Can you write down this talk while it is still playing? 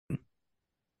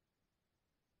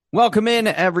Welcome in,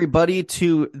 everybody,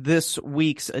 to this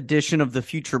week's edition of the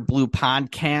Future Blue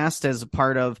podcast as a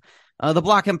part of the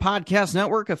Block and Podcast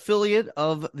Network, affiliate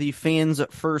of the Fans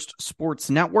First Sports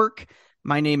Network.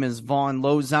 My name is Vaughn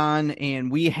Lozon,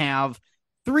 and we have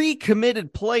three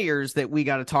committed players that we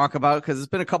got to talk about because it's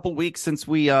been a couple weeks since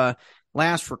we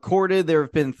last recorded. There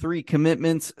have been three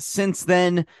commitments since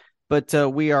then. But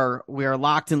we are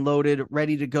locked and loaded,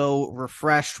 ready to go,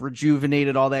 refreshed,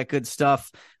 rejuvenated, all that good stuff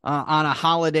on a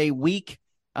holiday week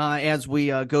as we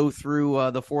go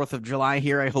through the 4th of July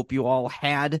here. I hope you all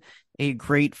had a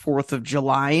great 4th of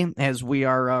July as we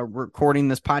are recording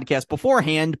this podcast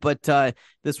beforehand, but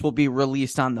this will be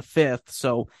released on the 5th.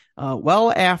 So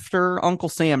well after Uncle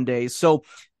Sam Day. So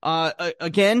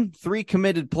again, three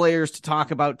committed players to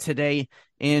talk about today,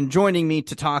 and joining me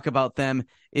to talk about them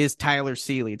is Tyler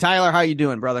Seeley. Tyler, how you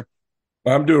doing, brother?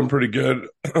 I'm doing pretty good.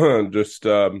 Just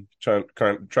trying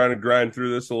to grind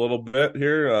through this a little bit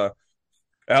here.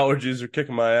 Allergies are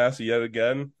kicking my ass yet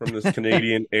again from this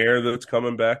Canadian air that's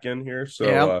coming back in here. So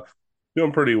Yeah,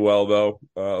 doing pretty well though.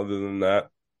 Other than that,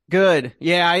 good.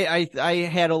 Yeah, I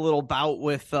had a little bout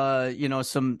with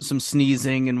some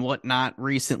sneezing and whatnot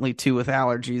recently too with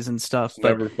allergies and stuff, it's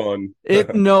but never fun.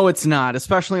 no, it's not,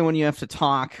 especially when you have to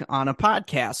talk on a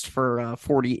podcast for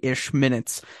 40-ish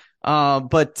minutes.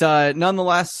 But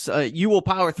nonetheless, you will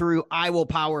power through. I will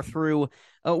power through.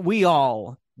 We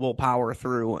all will power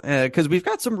through because we've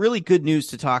got some really good news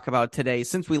to talk about today.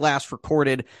 Since we last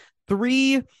recorded,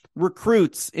 three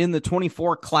recruits in the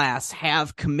 24 class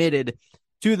have committed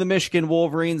to the Michigan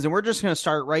Wolverines, and we're just going to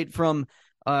start right from,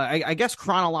 I guess,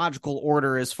 chronological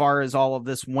order as far as all of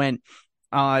this went.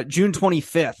 June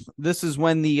 25th, this is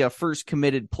when the first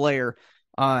committed player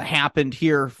happened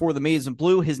here for the Maize and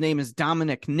Blue. His name is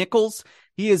Dominic Nichols.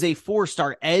 He is a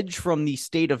four-star edge from the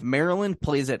state of Maryland,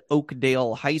 plays at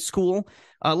Oakdale High School.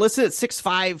 Listed at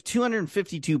 6'5",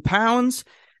 252 pounds,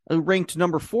 ranked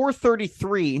number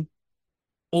 433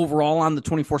 overall on the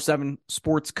 24/7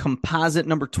 Sports Composite,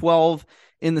 number 12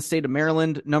 in the state of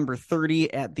Maryland, number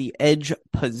 30 at the edge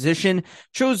position.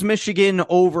 Chose Michigan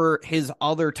over his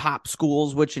other top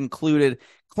schools, which included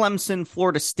Clemson,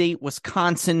 Florida State,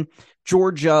 Wisconsin,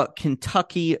 Georgia,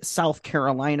 Kentucky, South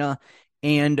Carolina,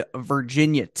 and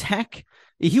Virginia Tech.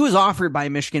 He was offered by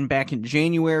Michigan back in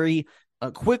January,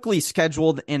 quickly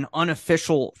scheduled an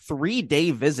unofficial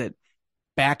 3-day visit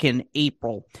back in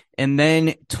April, and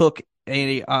then took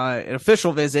an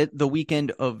official visit the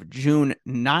weekend of June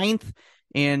 9th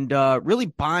and really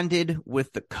bonded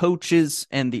with the coaches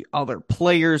and the other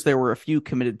players. There were a few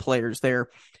committed players there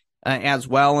as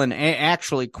well, and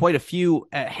actually quite a few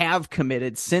have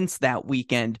committed since that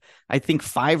weekend. I think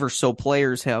 5 or so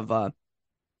players have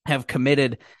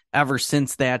committed ever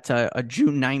since that a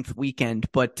June 9th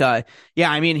weekend. But yeah,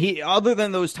 I mean, he, other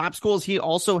than those top schools, he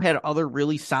also had other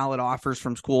really solid offers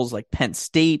from schools like Penn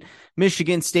State,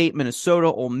 Michigan State, Minnesota,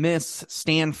 Ole Miss,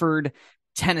 Stanford,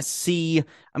 Tennessee.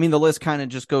 I mean, the list kind of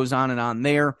just goes on and on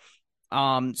there.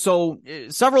 So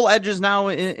several edges now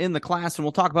in the class, and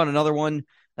we'll talk about another one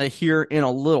here in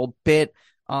a little bit.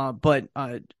 But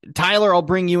Tyler, I'll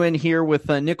bring you in here with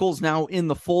Nichols now in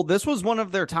the fold. This was one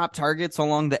of their top targets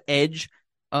along the edge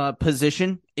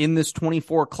position in this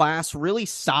 24 class. Really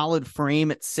solid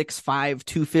frame at 6'5",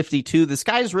 252. This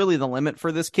guy's really the limit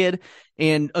for this kid.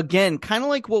 And again, kind of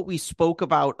like what we spoke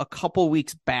about a couple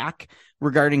weeks back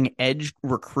regarding edge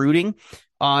recruiting.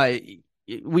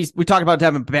 We talked about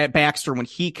Devin Baxter when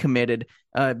he committed,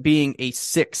 being a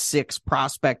 6'6"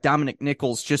 prospect. Dominic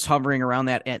Nichols just hovering around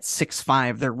that at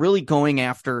 6'5". They're really going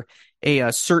after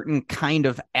a certain kind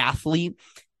of athlete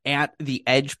at the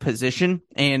edge position,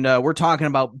 and we're talking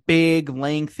about big,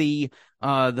 lengthy,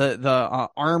 the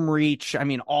arm reach. I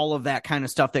mean, all of that kind of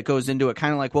stuff that goes into it,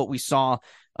 kind of like what we saw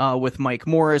with Mike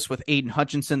Morris, with Aiden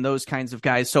Hutchinson, those kinds of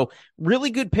guys. So really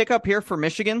good pickup here for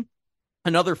Michigan.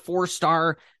 Another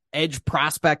 4-star edge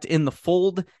prospect in the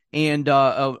fold, and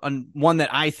one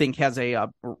that I think has a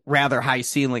rather high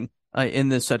ceiling in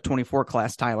this 24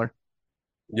 class, Tyler.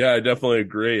 Yeah, I definitely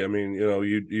agree. I mean,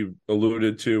 you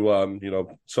alluded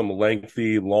to some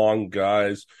lengthy, long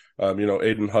guys.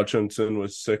 Aiden Hutchinson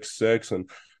was 6'6", and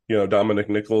Dominic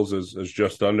Nichols is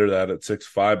just under that at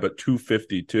 6'5", but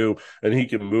 252, and he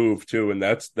can move too, and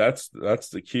that's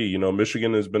the key.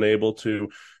 Michigan has been able to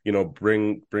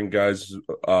bring guys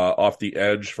off the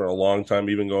edge for a long time,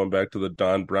 even going back to the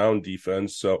Don Brown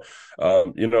defense. So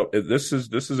this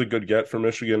is a good get for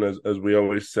Michigan, as we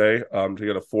always say. To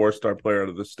get a 4-star player out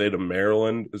of the state of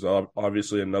Maryland is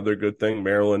obviously another good thing.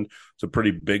 Maryland is a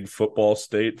pretty big football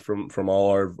state from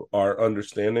all our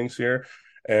understandings here.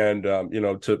 And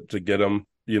to get them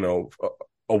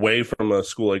away from a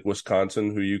school like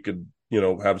Wisconsin, who you could,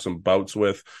 have some bouts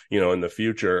with, in the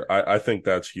future. I think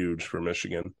that's huge for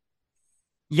Michigan.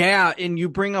 Yeah, and you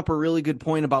bring up a really good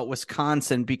point about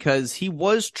Wisconsin, because he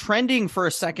was trending for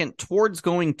a second towards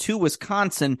going to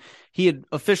Wisconsin. He had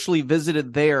officially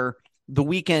visited there the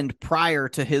weekend prior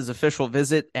to his official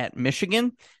visit at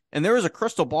Michigan. And there was a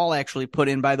crystal ball actually put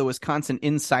in by the Wisconsin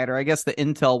Insider. I guess the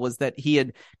intel was that he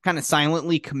had kind of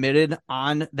silently committed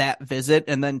on that visit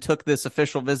and then took this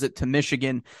official visit to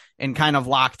Michigan and kind of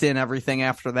locked in everything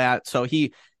after that. So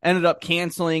he ended up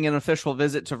canceling an official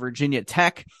visit to Virginia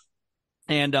Tech.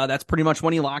 And that's pretty much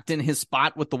when he locked in his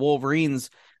spot with the Wolverines,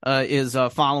 is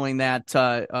following that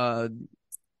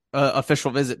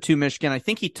official visit to Michigan. I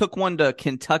think he took one to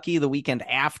Kentucky the weekend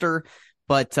after,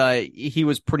 but he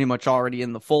was pretty much already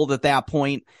in the fold at that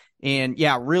point. And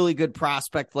yeah, really good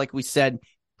prospect, like we said,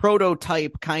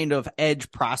 prototype kind of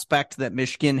edge prospect that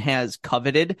Michigan has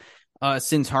coveted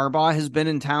since Harbaugh has been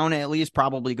in town, at least,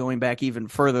 probably going back even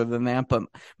further than that. But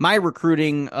my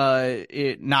recruiting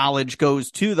knowledge goes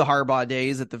to the Harbaugh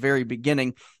days at the very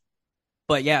beginning.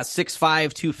 But yeah,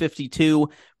 6'5", 252,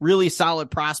 really solid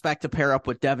prospect to pair up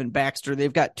with Devin Baxter.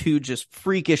 They've got two just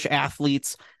freakish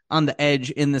athletes on the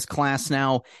edge in this class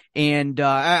now. And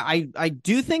I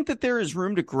do think that there is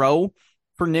room to grow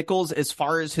for Nichols as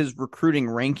far as his recruiting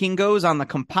ranking goes. On the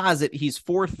composite, he's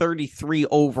 433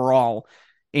 overall.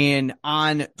 And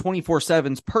on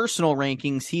 24/7's personal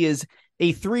rankings, he is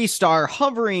a 3-star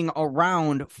hovering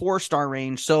around 4-star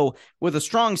range. So with a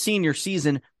strong senior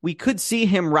season, we could see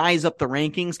him rise up the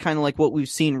rankings, kind of like what we've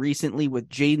seen recently with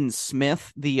Jaden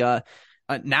Smith, the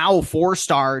now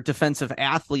 4-star defensive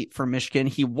athlete for Michigan.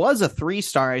 He was a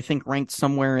 3-star, I think, ranked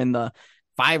somewhere in the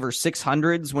 500s or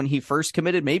 600s when he first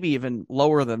committed, maybe even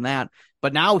lower than that.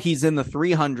 But now he's in the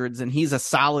 300s, and he's a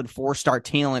solid 4-star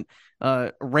talent,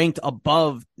 ranked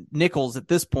above Nichols at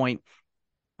this point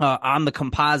on the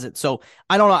composite. So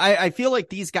I don't know. I feel like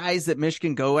these guys that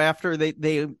Michigan go after,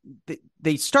 they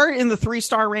start in the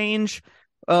 3-star range,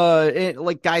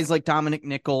 like guys like Dominic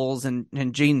Nichols and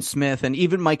Jaden Smith and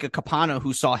even Micah Capano,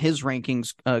 who saw his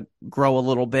rankings grow a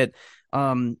little bit.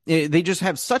 They just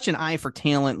have such an eye for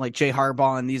talent, like Jay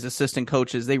Harbaugh and these assistant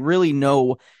coaches. They really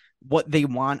know what they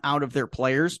want out of their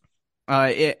players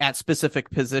at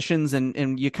specific positions.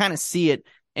 And you kind of see it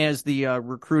as the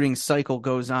recruiting cycle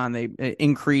goes on. They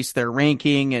increase their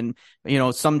ranking, and,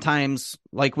 sometimes,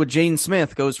 like with Jaden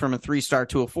Smith, goes from a 3-star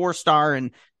to a 4-star.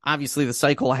 And obviously the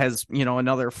cycle has,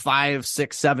 another 5,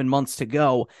 6, 7 months to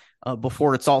go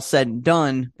before it's all said and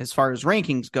done as far as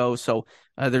rankings go. So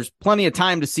there's plenty of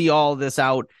time to see all of this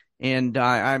out. And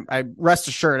I rest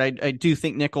assured, I do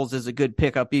think Nichols is a good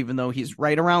pickup, even though he's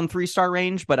right around 3-star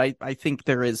range. But I think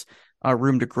there is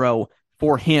room to grow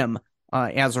for him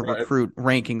as a recruit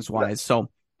rankings wise. So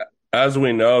as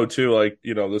we know too, like,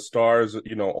 the stars,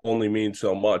 only mean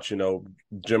so much.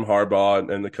 Jim Harbaugh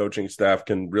and the coaching staff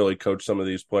can really coach some of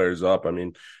these players up. I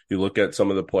mean, you look at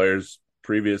some of the players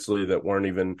previously that weren't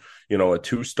even, a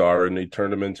 2-star, and he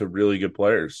turned them into really good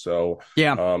players. So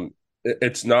yeah.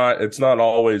 It's not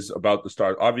always about the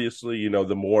stars. Obviously,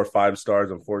 the more 5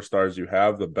 stars and 4 stars you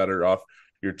have, the better off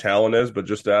your talent is. But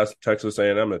just ask Texas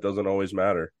A&M, it doesn't always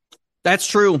matter. That's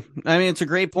true. I mean, it's a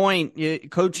great point.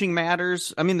 Coaching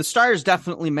matters. I mean, the stars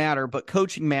definitely matter, but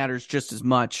coaching matters just as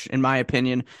much, in my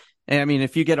opinion. I mean,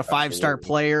 if you get a 5-star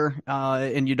player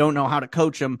and you don't know how to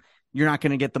coach them, you're not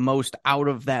going to get the most out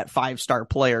of that 5-star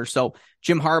player. So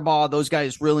Jim Harbaugh, those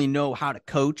guys really know how to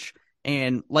coach.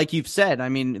 And like you've said, I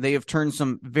mean, they have turned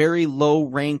some very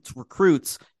low-ranked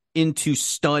recruits into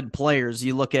stud players.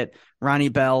 You look at Ronnie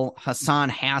Bell, Hassan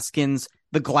Haskins,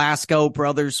 the Glasgow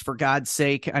brothers, for God's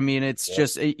sake. I mean, it's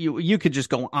just, you could just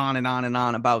go on and on and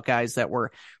on about guys that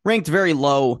were ranked very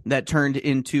low that turned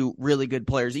into really good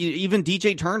players. Even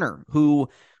DJ Turner, who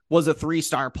was a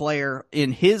 3-star player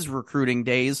in his recruiting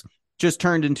days, just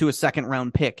turned into a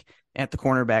 2nd-round pick at the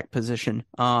cornerback position.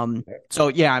 So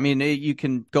yeah, I mean, you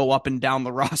can go up and down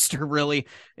the roster really.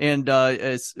 And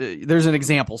there's an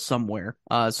example somewhere.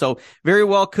 So very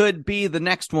well could be the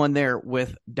next one there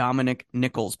with Dominic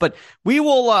Nichols, but we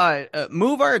will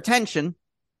move our attention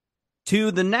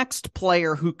to the next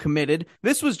player who committed.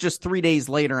 This was just 3 days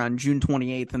later on June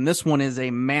 28th. And this one is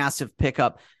a massive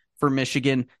pickup for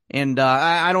Michigan. And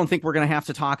I don't think we're going to have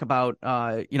to talk about,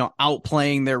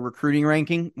 outplaying their recruiting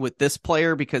ranking with this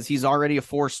player, because he's already a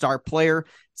 4-star player,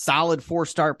 solid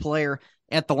 4-star player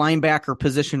at the linebacker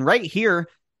position right here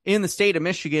in the state of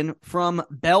Michigan from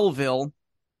Belleville.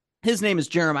 His name is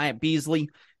Jeremiah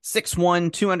Beasley,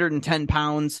 6'1", 210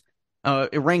 pounds.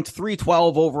 It ranked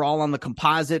 312 overall on the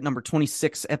composite, number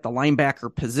 26 at the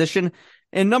linebacker position.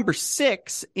 And number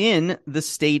 6 in the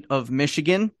state of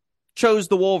Michigan, chose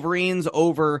the Wolverines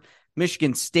over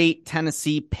Michigan State,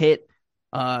 Tennessee, Pitt,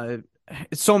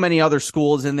 so many other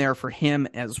schools in there for him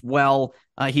as well.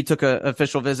 He took an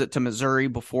official visit to Missouri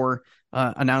before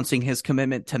announcing his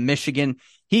commitment to Michigan.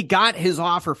 He got his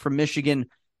offer from Michigan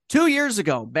 2 years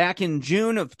ago, back in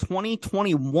June of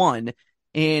 2021.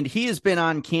 And he has been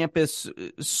on campus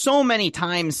so many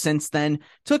times since then.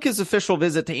 Took his official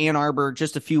visit to Ann Arbor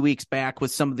just a few weeks back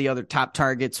with some of the other top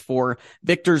targets for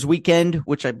Victor's weekend,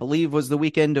 which I believe was the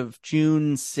weekend of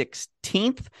June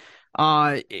 16th.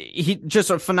 He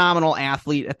just a phenomenal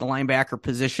athlete at the linebacker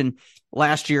position.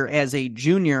 Last year as a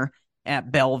junior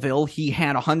at Belleville, he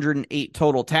had 108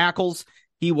 total tackles.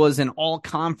 He was an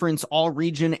all-conference,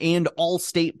 all-region, and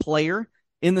all-state player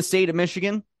in the state of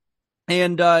Michigan.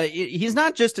 And he's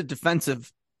not just a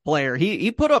defensive player.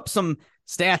 He put up some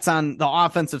stats on the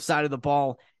offensive side of the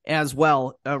ball as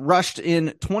well. Rushed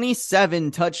in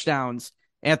 27 touchdowns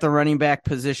at the running back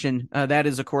position. That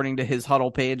is according to his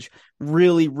huddle page.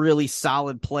 Really, really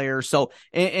solid player. So,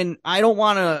 and I don't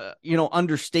want to,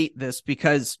 understate this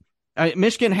because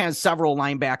Michigan has several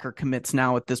linebacker commits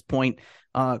now at this point.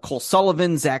 Cole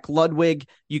Sullivan, Zach Ludwig.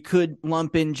 You could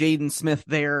lump in Jaden Smith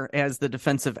there as the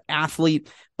defensive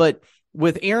athlete, but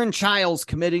with Aaron Childs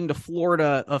committing to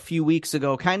Florida a few weeks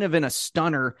ago, kind of in a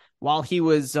stunner while he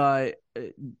was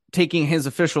taking his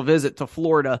official visit to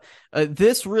Florida,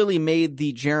 this really made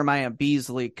the Jeremiah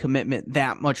Beasley commitment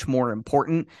that much more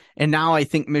important. And now I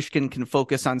think Michigan can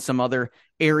focus on some other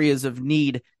areas of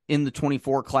need in the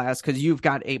 24 class because you've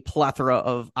got a plethora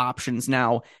of options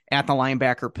now at the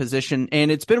linebacker position.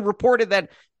 And it's been reported that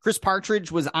Chris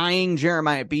Partridge was eyeing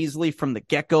Jeremiah Beasley from the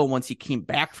get-go once he came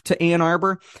back to Ann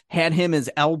Arbor, had him as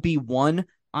LB1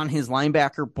 on his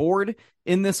linebacker board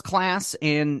in this class.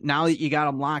 And now that you got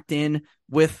him locked in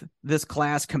with this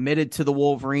class committed to the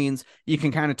Wolverines, you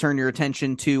can kind of turn your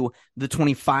attention to the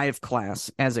 25 class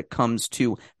as it comes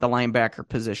to the linebacker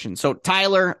position. So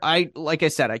Tyler, like I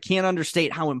said, I can't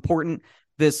understate how important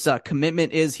this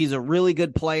commitment is. He's a really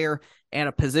good player at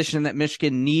a position that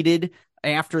Michigan needed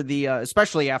after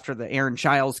especially after the Aaron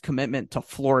Childs commitment to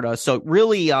Florida. So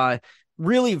really,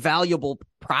 really valuable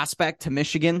prospect to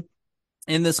Michigan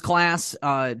in this class,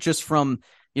 just from,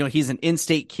 he's an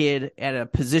in-state kid at a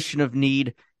position of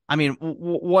need. I mean,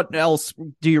 what else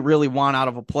do you really want out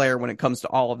of a player when it comes to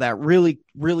all of that? Really,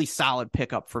 really solid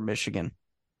pickup for Michigan.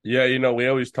 Yeah, we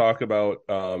always talk about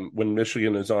when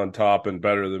Michigan is on top and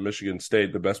better than Michigan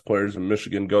State, the best players in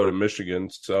Michigan go to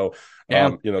Michigan. So,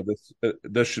 yeah.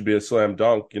 This should be a slam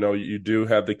dunk. You do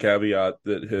have the caveat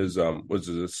that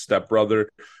his stepbrother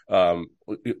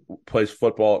plays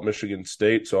football at Michigan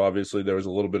State. So obviously there was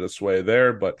a little bit of sway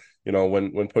there. But,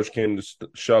 when push came to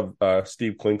shove,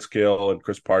 Steve Clinkscale and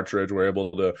Chris Partridge were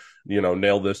able to,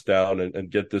 nail this down and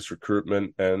get this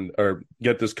recruitment or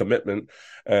get this commitment.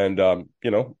 And,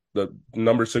 the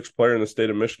number 6 player in the state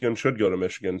of Michigan should go to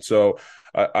Michigan. So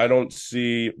I don't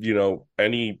see,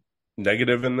 any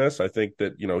negative in this. I think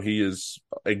that, he is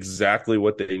exactly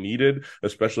what they needed,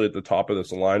 especially at the top of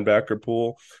this linebacker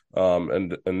pool,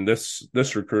 and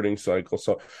this recruiting cycle.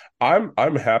 So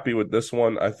I'm happy with this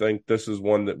one. I think this is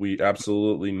one that we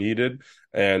absolutely needed.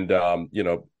 And,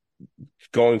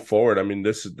 going forward, I mean,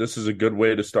 this is a good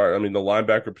way to start. I mean, the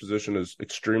linebacker position is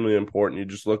extremely important. You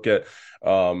just look at,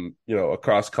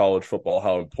 across college football,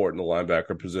 how important the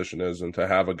linebacker position is. And to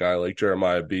have a guy like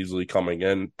Jeremiah Beasley coming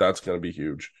in, that's going to be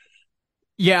huge.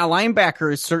 Yeah,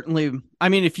 linebacker is certainly, I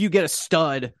mean, if you get a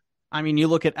stud, I mean, you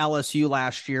look at LSU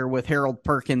last year with Harold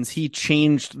Perkins, he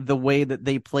changed the way that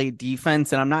they played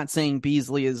defense. And I'm not saying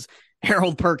Beasley is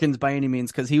Harold Perkins by any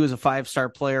means, because he was a 5-star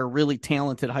player, really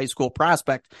talented high school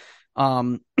prospect,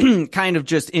 kind of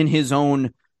just in his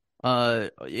own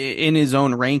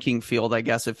ranking field, I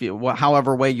guess,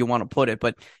 however way you want to put it.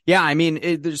 But yeah, I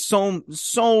mean, there's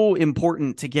so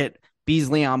important to get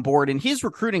Beasley on board, and he's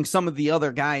recruiting some of the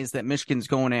other guys that Michigan's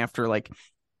going after, like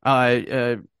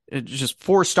just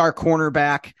 4-star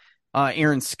cornerback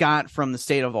Aaron Scott from the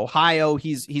state of Ohio.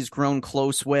 He's grown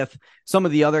close with some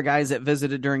of the other guys that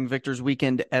visited during Victor's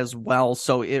weekend as well.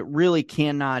 So it really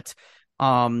cannot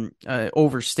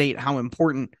overstate how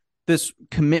important this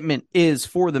commitment is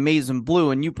for the Maize and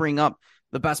Blue. And you bring up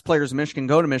the best players in Michigan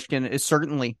go to Michigan is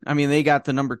certainly, I mean, they got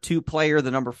the number 2 player,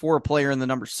 the number 4 player, and the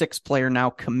number 6 player now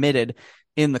committed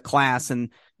in the class. And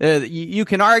you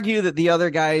can argue that the other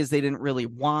guys they didn't really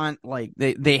want, like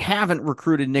they haven't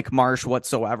recruited Nick Marsh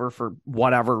whatsoever for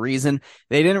whatever reason.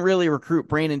 They didn't really recruit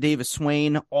Brandon Davis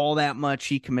Swain all that much.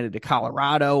 He committed to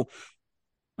Colorado.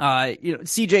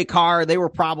 CJ Carr, they were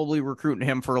probably recruiting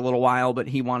him for a little while, but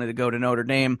he wanted to go to Notre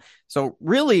Dame. So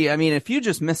really, I mean, if you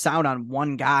just miss out on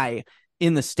one guy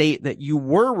in the state that you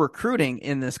were recruiting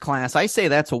in this class, I say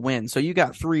that's a win. So you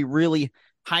got three really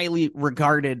highly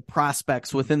regarded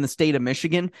prospects within the state of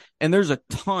Michigan, and there's a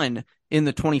ton in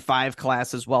the 25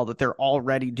 class as well that they're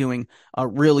already doing a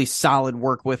really solid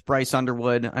work with. Bryce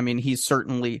Underwood, I mean, he's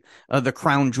certainly the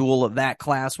crown jewel of that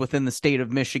class within the state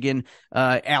of Michigan.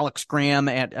 Alex Graham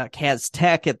at Kaz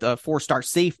Tech at the 4-star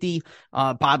safety.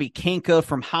 Bobby Kanka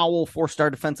from Howell, 4-star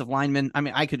defensive lineman. I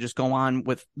mean, I could just go on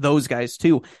with those guys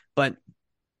too, but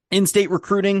in-state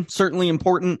recruiting, certainly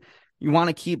important. You want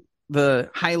to keep the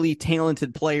highly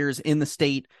talented players in the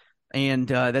state, and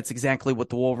that's exactly what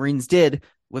the Wolverines did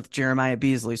with Jeremiah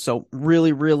Beasley. So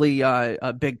really, really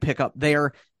a big pickup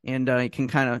there, and you can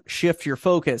kind of shift your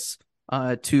focus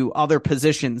to other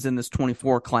positions in this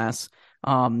 24 class.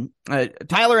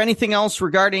 Tyler, anything else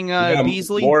regarding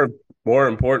Beasley? More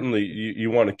importantly,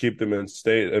 you want to keep them in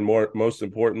state, and most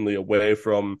importantly, away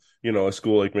from a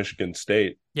school like Michigan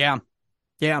State. Yeah.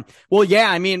 Yeah. Well, yeah,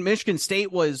 I mean, Michigan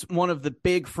State was one of the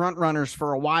big front runners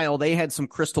for a while. They had some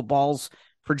crystal balls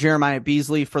for Jeremiah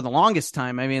Beasley for the longest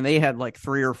time. I mean, they had like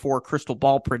 3 or 4 crystal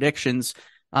ball predictions.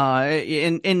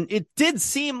 And it did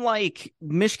seem like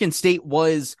Michigan State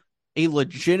was a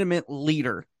legitimate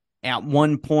leader at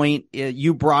one point.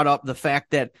 You brought up the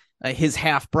fact that his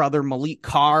half brother, Malik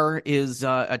Carr, is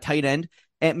a tight end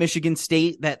at Michigan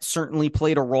State. That certainly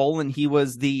played a role, and he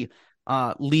was the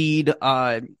lead,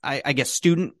 I guess,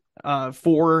 student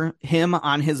for him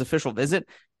on his official visit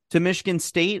to Michigan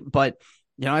State. But,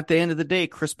 at the end of the day,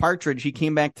 Chris Partridge, he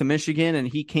came back to Michigan and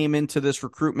he came into this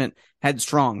recruitment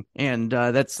headstrong. And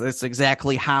that's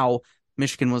exactly how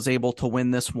Michigan was able to win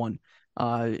this one.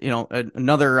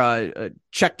 Another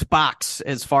checked box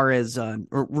as far as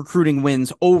recruiting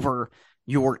wins over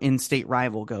your in-state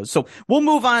rival goes. So we'll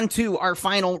move on to our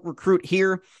final recruit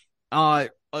here.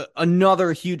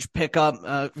 Another huge pickup,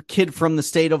 a kid from the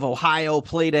state of Ohio,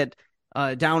 played at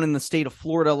down in the state of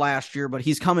Florida last year, but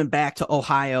he's coming back to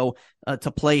Ohio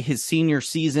to play his senior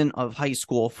season of high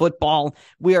school football.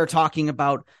 We are talking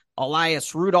about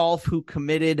Elias Rudolph, who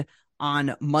committed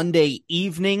on Monday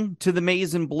evening to the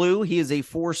Maize and Blue. He is a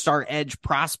 4-star edge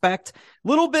prospect,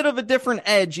 little bit of a different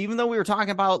edge, even though we were talking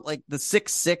about like the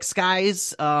 6'6"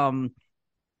 guys. I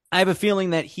have a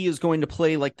feeling that he is going to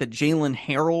play like the Jalen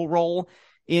Harrell role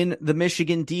in the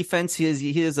Michigan defense. He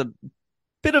is a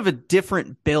bit of a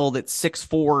different build at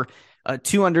 6'4",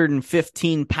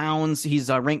 215 pounds. He's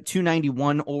ranked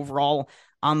 291 overall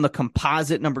on the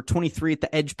composite, number 23 at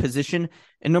the edge position,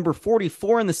 and number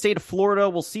 44 in the state of Florida.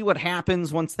 We'll see what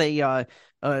happens once they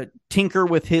tinker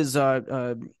with his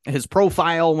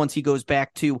profile once he goes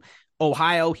back to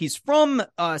Ohio. He's from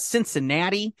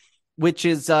Cincinnati, which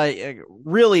is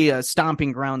really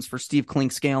stomping grounds for Steve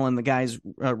Klinkscale and the guys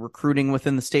recruiting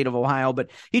within the state of Ohio. But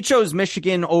he chose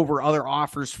Michigan over other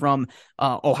offers from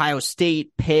Ohio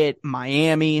State, Pitt,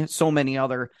 Miami, so many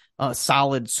other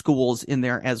solid schools in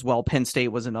there as well. Penn State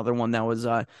was another one that was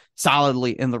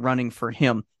solidly in the running for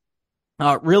him.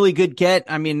 Really good get.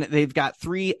 I mean, they've got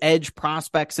 3 edge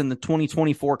prospects in the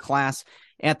 2024 class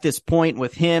at this point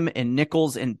with him and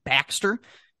Nichols and Baxter.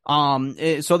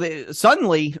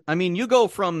 Suddenly, I mean, you go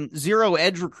from 0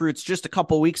 edge recruits just a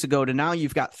couple weeks ago to now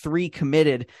you've got 3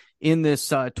 committed in this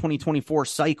 2024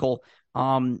 cycle.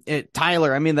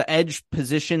 Tyler, I mean, the edge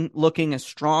position looking as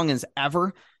strong as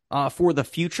ever for the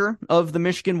future of the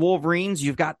Michigan Wolverines.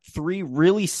 You've got 3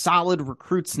 really solid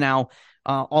recruits now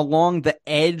along the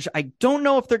edge. I don't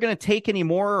know if they're going to take any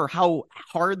more or how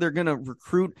hard they're going to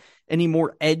recruit any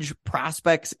more edge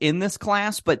prospects in this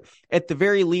class, but at the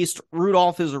very least,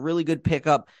 Rudolph is a really good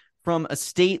pickup from a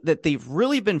state that they've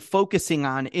really been focusing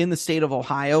on in the state of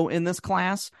Ohio in this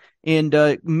class, and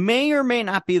may or may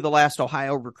not be the last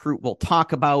Ohio recruit we'll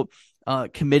talk about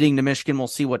committing to Michigan. We'll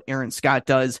see what Aaron Scott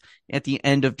does at the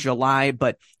end of July.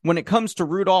 But when it comes to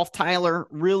Rudolph, Tyler,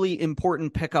 really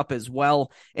important pickup as well.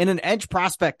 And an edge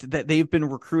prospect that they've been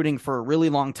recruiting for a really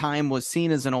long time, was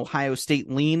seen as an Ohio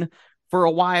State lean for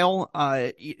a while.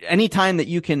 Anytime that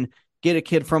you can get a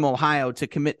kid from Ohio to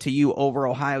commit to you over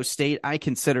Ohio State, I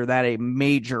consider that a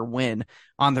major win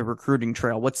on the recruiting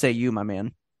trail. What say you, my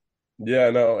man? Yeah,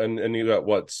 no, and you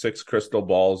got 6 crystal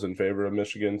balls in favor of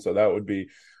Michigan, so that would be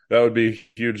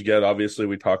huge get. Obviously,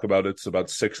 we talk about it's about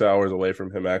 6 hours away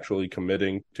from him actually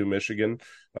committing to Michigan.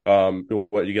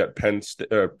 What you got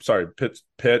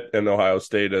Pitt and Ohio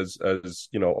State as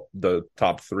the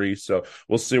top 3. So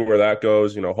we'll see where that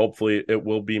goes. Hopefully it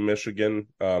will be Michigan.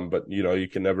 But you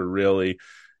can never really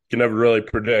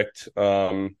predict.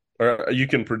 or you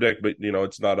can predict, but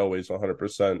it's not always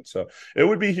 100%. So it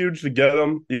would be huge to get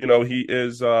him. He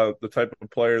is the type of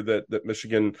player that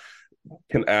Michigan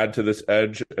can add to this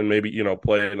edge and maybe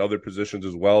play in other positions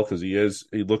as well, because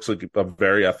he looks like a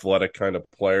very athletic kind of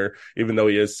player, even though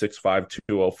he is 6'5",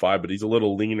 205, but he's a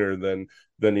little leaner than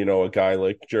a guy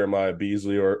like Jeremiah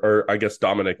Beasley or I guess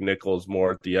Dominic Nichols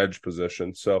more at the edge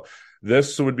position. So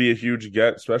this would be a huge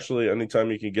get, especially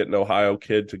anytime you can get an Ohio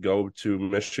kid to go to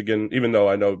Michigan, even though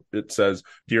I know it says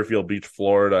Deerfield Beach,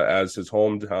 Florida as his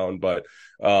hometown, but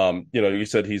you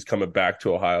said he's coming back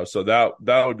to Ohio. So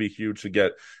that would be huge to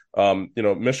get.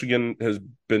 Michigan has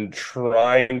been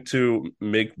trying to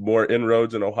make more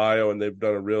inroads in Ohio, and they've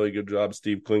done a really good job.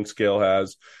 Steve Klinkscale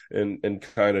has in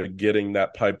kind of getting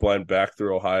that pipeline back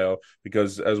through Ohio,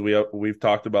 because as we've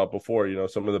talked about before,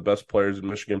 some of the best players in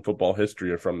Michigan football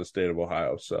history are from the state of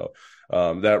Ohio. So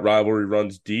that rivalry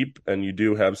runs deep, and you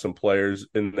do have some players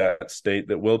in that state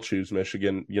that will choose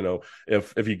Michigan,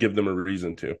 if you give them a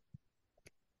reason to.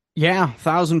 Yeah,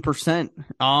 1,000%.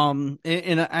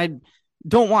 And I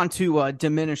don't want to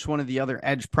diminish one of the other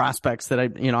edge prospects that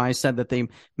I said that they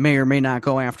may or may not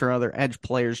go after other edge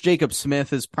players. Jacob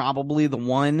Smith is probably the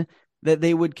one that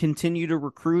they would continue to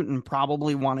recruit and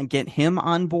probably want to get him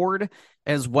on board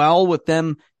as well, with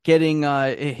them getting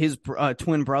his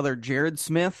twin brother, Jared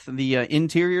Smith, the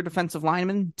interior defensive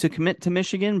lineman, to commit to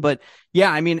Michigan. But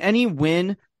yeah, I mean, any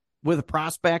win with a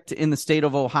prospect in the state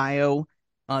of Ohio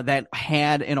that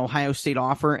had an Ohio State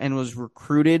offer and was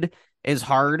recruited as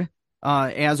hard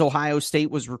as Ohio State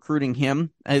was recruiting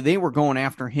him, they were going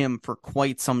after him for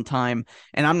quite some time.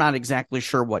 And I'm not exactly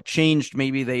sure what changed.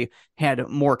 Maybe they had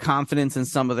more confidence in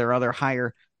some of their other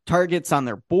higher targets on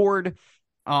their board,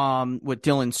 with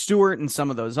Dylan Stewart and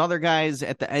some of those other guys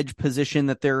at the edge position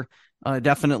that they're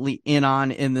definitely in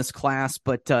on in this class.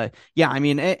 But yeah, I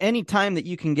mean, any time that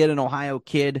you can get an Ohio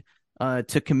kid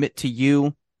to commit to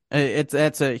you,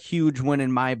 that's a huge win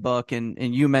in my book.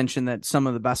 And you mentioned that some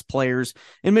of the best players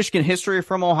in Michigan history are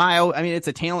from Ohio. I mean, it's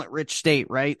a talent-rich state,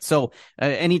 right? So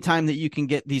anytime that you can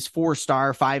get these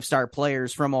 4-star, 5-star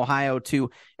players from Ohio to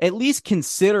at least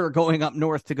consider going up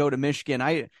north to go to Michigan,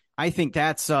 I think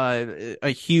that's a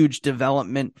huge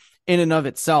development in and of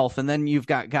itself. And then you've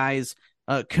got guys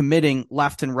committing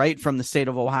left and right from the state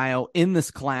of Ohio in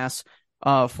this class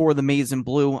for the Maize and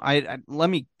Blue. Let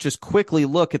me just quickly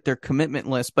look at their commitment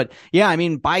list. But yeah, I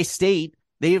mean, by state,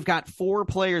 they've got 4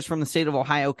 players from the state of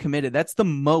Ohio committed. That's the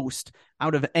most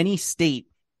out of any state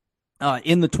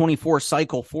in the 24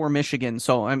 cycle for Michigan.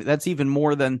 So I mean, that's even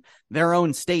more than their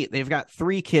own state. They've got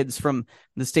 3 kids from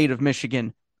the state of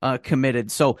Michigan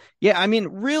committed. So yeah, I mean,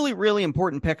 really, really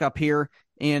important pickup here.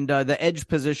 And the edge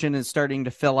position is starting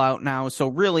to fill out now. So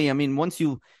really, I mean, once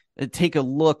you take a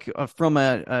look from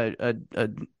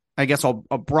I guess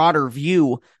a broader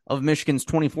view of Michigan's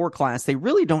 24 class, they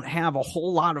really don't have a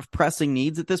whole lot of pressing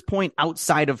needs at this point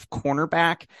outside of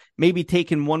cornerback, maybe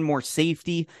taking one more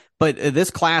safety. But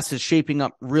this class is shaping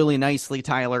up really nicely,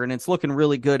 Tyler, and it's looking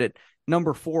really good at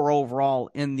number 4 overall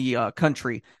in the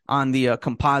country on the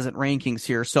composite rankings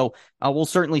here. So we'll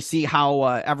certainly see how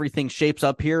everything shapes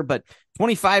up here. But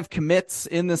 25 commits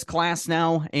in this class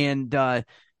now, and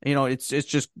it's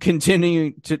just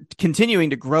continuing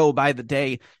to grow by the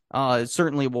day.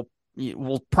 Certainly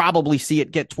we'll probably see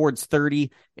it get towards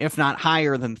 30, if not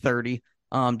higher than 30,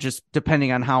 just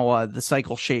depending on how the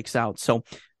cycle shakes out. So,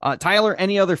 Tyler,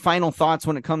 any other final thoughts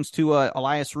when it comes to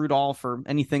Elias Rudolph or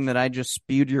anything that I just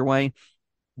spewed your way?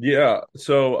 Yeah.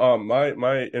 So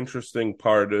my interesting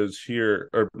part is here,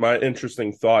 or my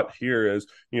interesting thought here is,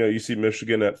 you see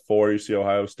Michigan at 4, you see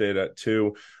Ohio State at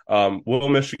 2. Will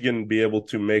Michigan be able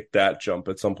to make that jump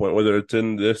at some point, whether it's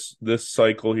in this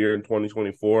cycle here in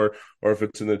 2024 or if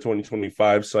it's in the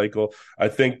 2025 cycle? I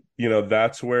think,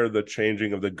 that's where the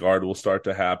changing of the guard will start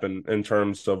to happen in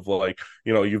terms of like,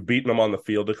 you've beaten them on the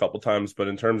field a couple times, but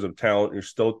in terms of talent, you're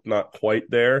still not quite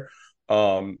there.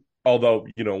 Although,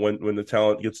 when the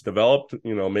talent gets developed,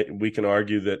 we can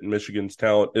argue that Michigan's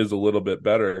talent is a little bit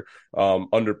better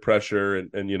under pressure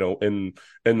and in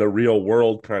the real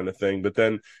world kind of thing. But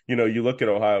then, you look at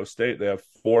Ohio State, they have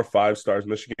 4 5-stars.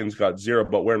 Michigan's got 0.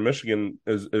 But where Michigan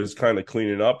is kind of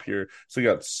cleaning up here, so you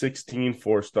got 16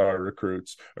 4-star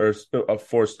recruits or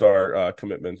 4-star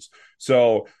commitments.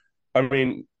 So, I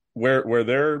mean, where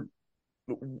they're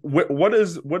what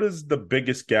is the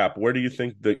biggest gap? Where do you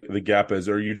think the gap is?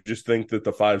 Or you just think that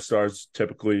the 5-stars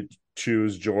typically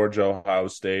choose Georgia, Ohio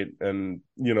State, and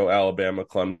Alabama,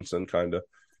 Clemson, kind of?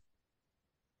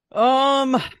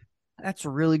 That's a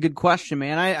really good question,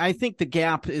 man. I think the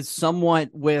gap is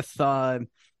somewhat with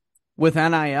with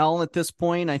NIL at this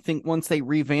point. I think once they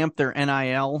revamp their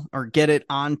NIL or get it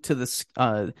onto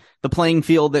the playing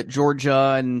field that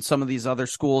Georgia and some of these other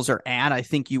schools are at, I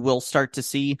think you will start to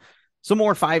see some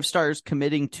more 5-stars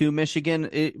committing to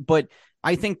Michigan. But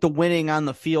I think the winning on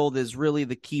the field is really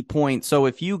the key point. So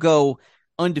if you go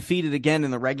undefeated again in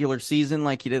the regular season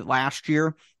like you did last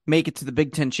year, make it to the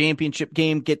Big Ten championship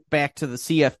game, get back to the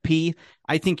CFP,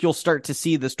 I think you'll start to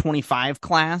see this 25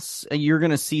 class. You're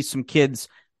going to see some kids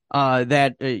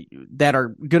that are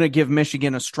going to give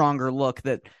Michigan a stronger look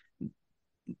that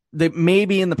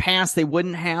maybe in the past they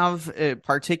wouldn't have,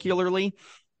 particularly.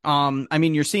 I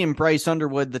mean, you're seeing Bryce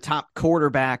Underwood, the top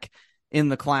quarterback in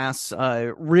the class,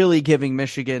 really giving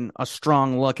Michigan a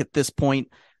strong look at this point,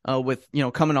 with,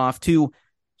 coming off 2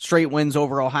 straight wins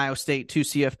over Ohio State, 2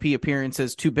 CFP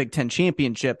appearances, 2 Big Ten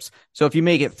championships. So if you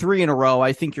make it 3 in a row,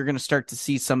 I think you're going to start to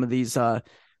see some of these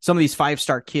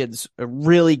 5-star kids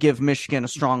really give Michigan a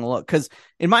strong look. Because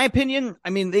in my opinion,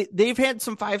 I mean, they've had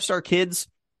some 5-star kids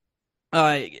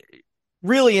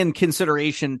really in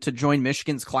consideration to join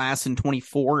Michigan's class in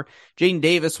 24. Jaden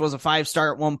Davis was a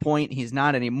 5-star at one point. He's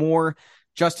not anymore.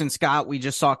 Justin Scott, we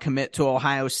just saw commit to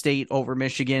Ohio State over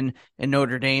Michigan and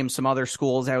Notre Dame, some other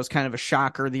schools. That was kind of a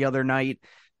shocker the other night.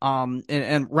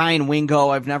 And Ryan Wingo,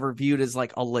 I've never viewed as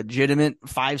like a legitimate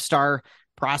 5-star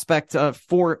prospect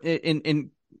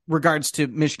in regards to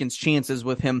Michigan's chances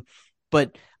with him.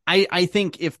 But I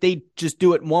think if they just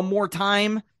do it one more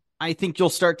time, I think you'll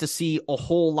start to see a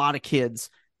whole lot of kids,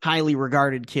 highly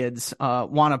regarded kids,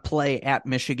 want to play at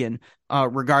Michigan,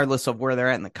 regardless of where they're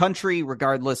at in the country,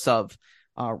 regardless of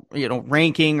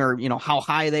ranking or how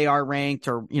high they are ranked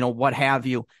or what have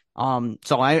you.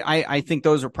 So I think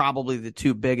those are probably the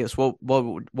 2 biggest. What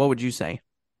would you say?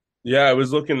 Yeah, I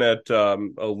was looking at a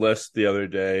list the other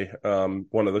day,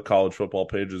 one of the college football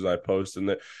pages I posted,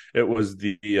 and it was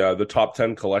the top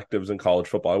 10 collectives in college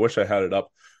football. I wish I had it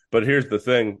up. But here's the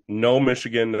thing: no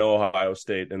Michigan, no Ohio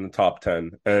State in the top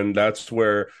 10, and that's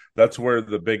where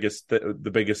the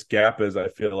biggest gap is. I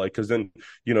feel like, because then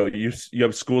you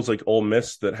have schools like Ole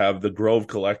Miss that have the Grove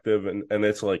Collective, and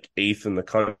it's like 8th in the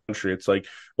country. It's like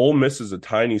Ole Miss is a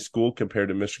tiny school compared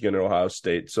to Michigan and Ohio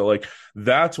State. So like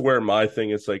that's where my thing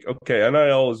is like, okay,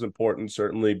 NIL is important,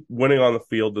 certainly winning on the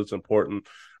field is important.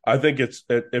 I think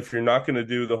if you're not going to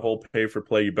do the whole pay for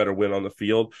play, you better win on the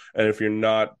field. And if you're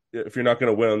not going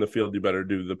to win on the field, you better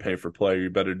do the pay for play. You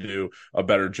better do a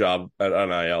better job at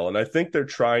NIL. And I think they're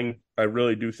trying. I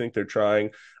really do think they're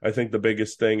trying. I think the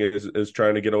biggest thing is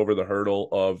trying to get over the hurdle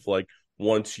of like,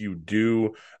 once you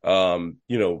do get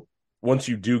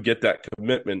that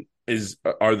commitment,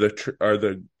 are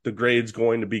the grades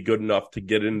going to be good enough to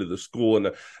get into the school?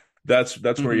 And that's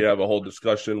where you have a whole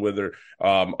discussion whether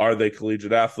are they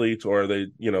collegiate athletes, or are they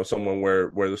someone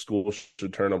where the school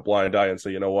should turn a blind eye and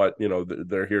say,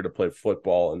 they're here to play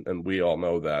football, and we all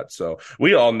know that. So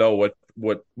we all know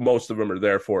what most of them are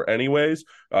there for anyways,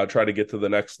 try to get to the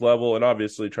next level, and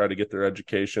obviously try to get their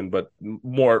education, but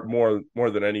more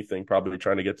than anything, probably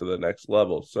trying to get to the next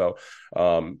level. So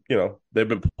they've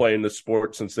been playing this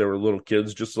sport since they were little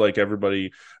kids, just like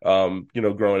everybody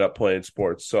growing up playing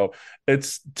sports. So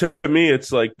to me,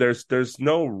 it's like there's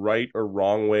no right or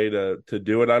wrong way to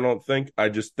do it. I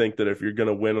just think that if you're going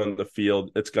to win on the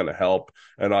field, it's going to help.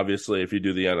 And obviously if you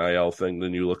do the NIL thing,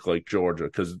 then you look like Georgia,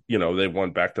 because they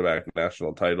won back-to-back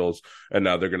national titles, and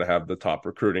now they're going to have the top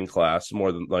recruiting class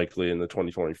more than likely in the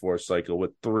 2024 cycle,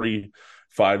 with 3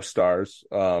 5-stars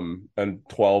and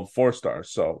 12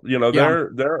 4-stars. So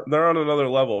they're on another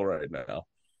level right now.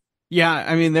 Yeah,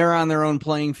 I mean, they're on their own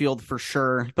playing field for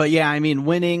sure. But yeah, I mean,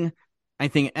 winning, I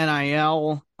think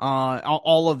NIL,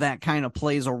 all of that kind of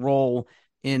plays a role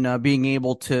in being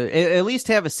able to at least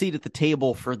have a seat at the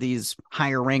table for these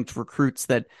higher ranked recruits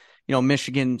that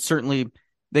Michigan certainly.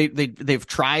 They've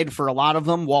tried for a lot of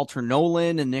them, Walter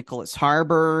Nolan and Nicholas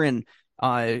Harbor, and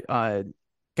the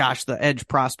edge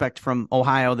prospect from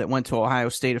Ohio that went to Ohio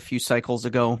State a few cycles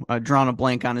ago. Drawn a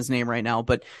blank on his name right now,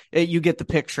 but you get the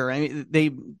picture. I mean,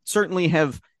 they certainly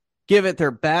have give it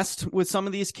their best with some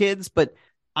of these kids, but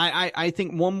I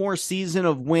think one more season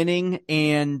of winning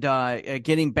and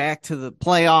getting back to the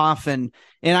playoff, and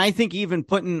I think even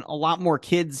putting a lot more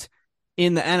kids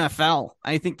in the NFL.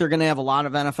 I think they're going to have a lot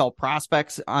of NFL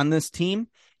prospects on this team,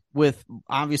 with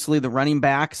obviously the running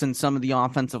backs and some of the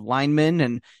offensive linemen.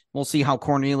 And we'll see how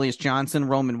Cornelius Johnson,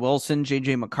 Roman Wilson,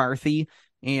 JJ McCarthy,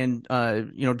 and,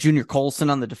 Junior Colson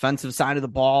on the defensive side of the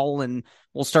ball. And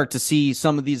we'll start to see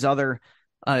some of these other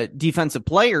defensive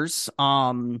players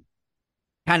kind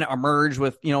of emerge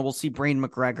with, we'll see Brain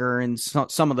McGregor and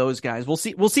some of those guys. We'll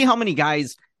see how many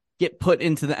guys get put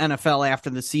into the NFL after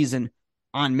the season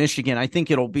on Michigan. I think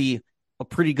it'll be a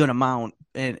pretty good amount.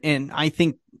 And I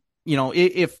think,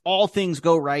 if all things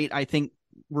go right, I think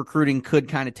recruiting could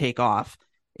kind of take off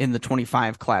in the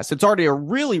 25 class. It's already a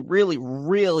really, really,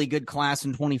 really good class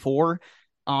in 24.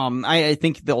 I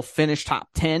think they'll finish top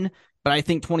 10, but I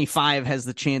think 25 has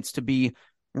the chance to be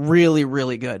really,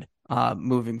 really good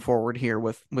moving forward here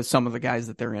with some of the guys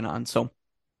that they're in on. So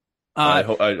I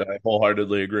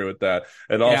wholeheartedly agree with that.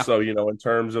 And yeah. also, in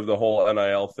terms of the whole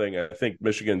NIL thing, I think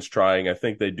Michigan's trying. I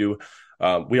think they do.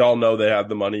 We all know they have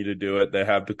the money to do it. They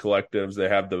have the collectives. They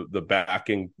have the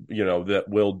backing, that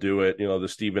will do it, the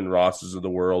Stephen Rosses of the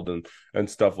world and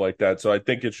stuff like that. So I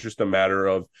think it's just a matter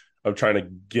of trying to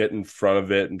get in front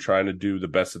of it and trying to do the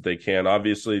best that they can.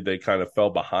 Obviously, they kind of fell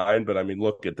behind, but I mean,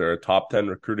 look at they're a top 10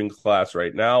 recruiting class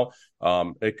right now.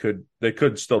 They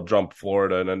could still jump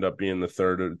Florida and end up being the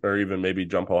third, or even maybe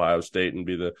jump Ohio State and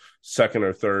be the second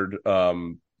or third,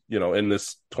 in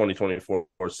this 2024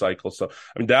 cycle. So,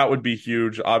 I mean, that would be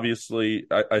huge. Obviously,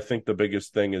 I think the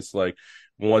biggest thing is like,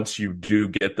 once you do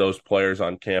get those players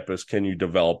on campus, can you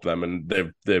develop them?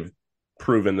 And they've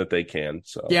proven that they can.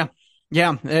 So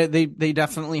Yeah, they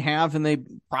definitely have, and they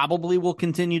probably will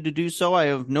continue to do so. I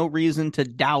have no reason to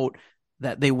doubt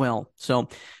that they will. So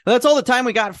that's all the time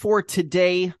we got for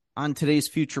today on today's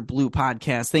Future Blue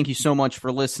podcast. Thank you so much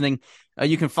for listening.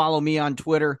 You can follow me on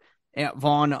Twitter at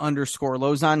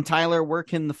Vaughn_Lozon. Tyler, where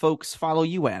can the folks follow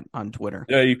you at on Twitter?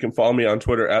 Yeah, you can follow me on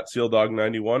Twitter at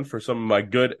SealDog91 for some of my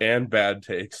good and bad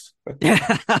takes.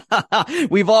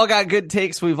 We've all got good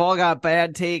takes. We've all got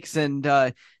bad takes, and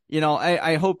I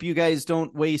hope you guys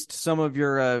don't waste some of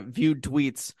your viewed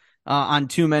tweets on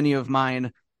too many of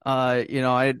mine.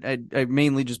 I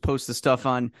mainly just post the stuff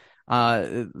on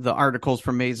the articles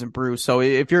from Maize and Brew. So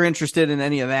if you're interested in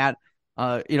any of that,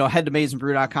 head to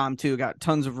maizenbrew.com too. Got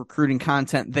tons of recruiting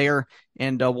content there,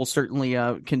 and we'll certainly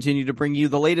continue to bring you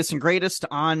the latest and greatest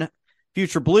on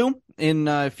Future Blue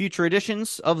in future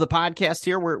editions of the podcast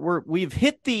here. We've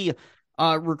hit the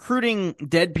recruiting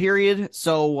dead period.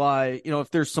 So, if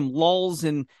there's some lulls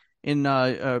in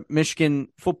Michigan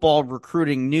football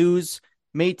recruiting news,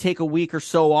 may take a week or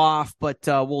so off, but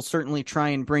we'll certainly try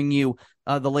and bring you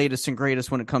the latest and greatest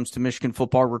when it comes to Michigan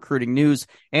football recruiting news,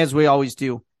 as we always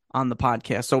do on the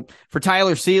podcast. So for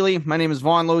Tyler Seeley, my name is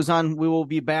Vaughn Lozon. We will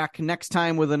be back next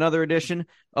time with another edition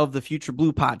of the Future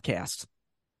Blue podcast.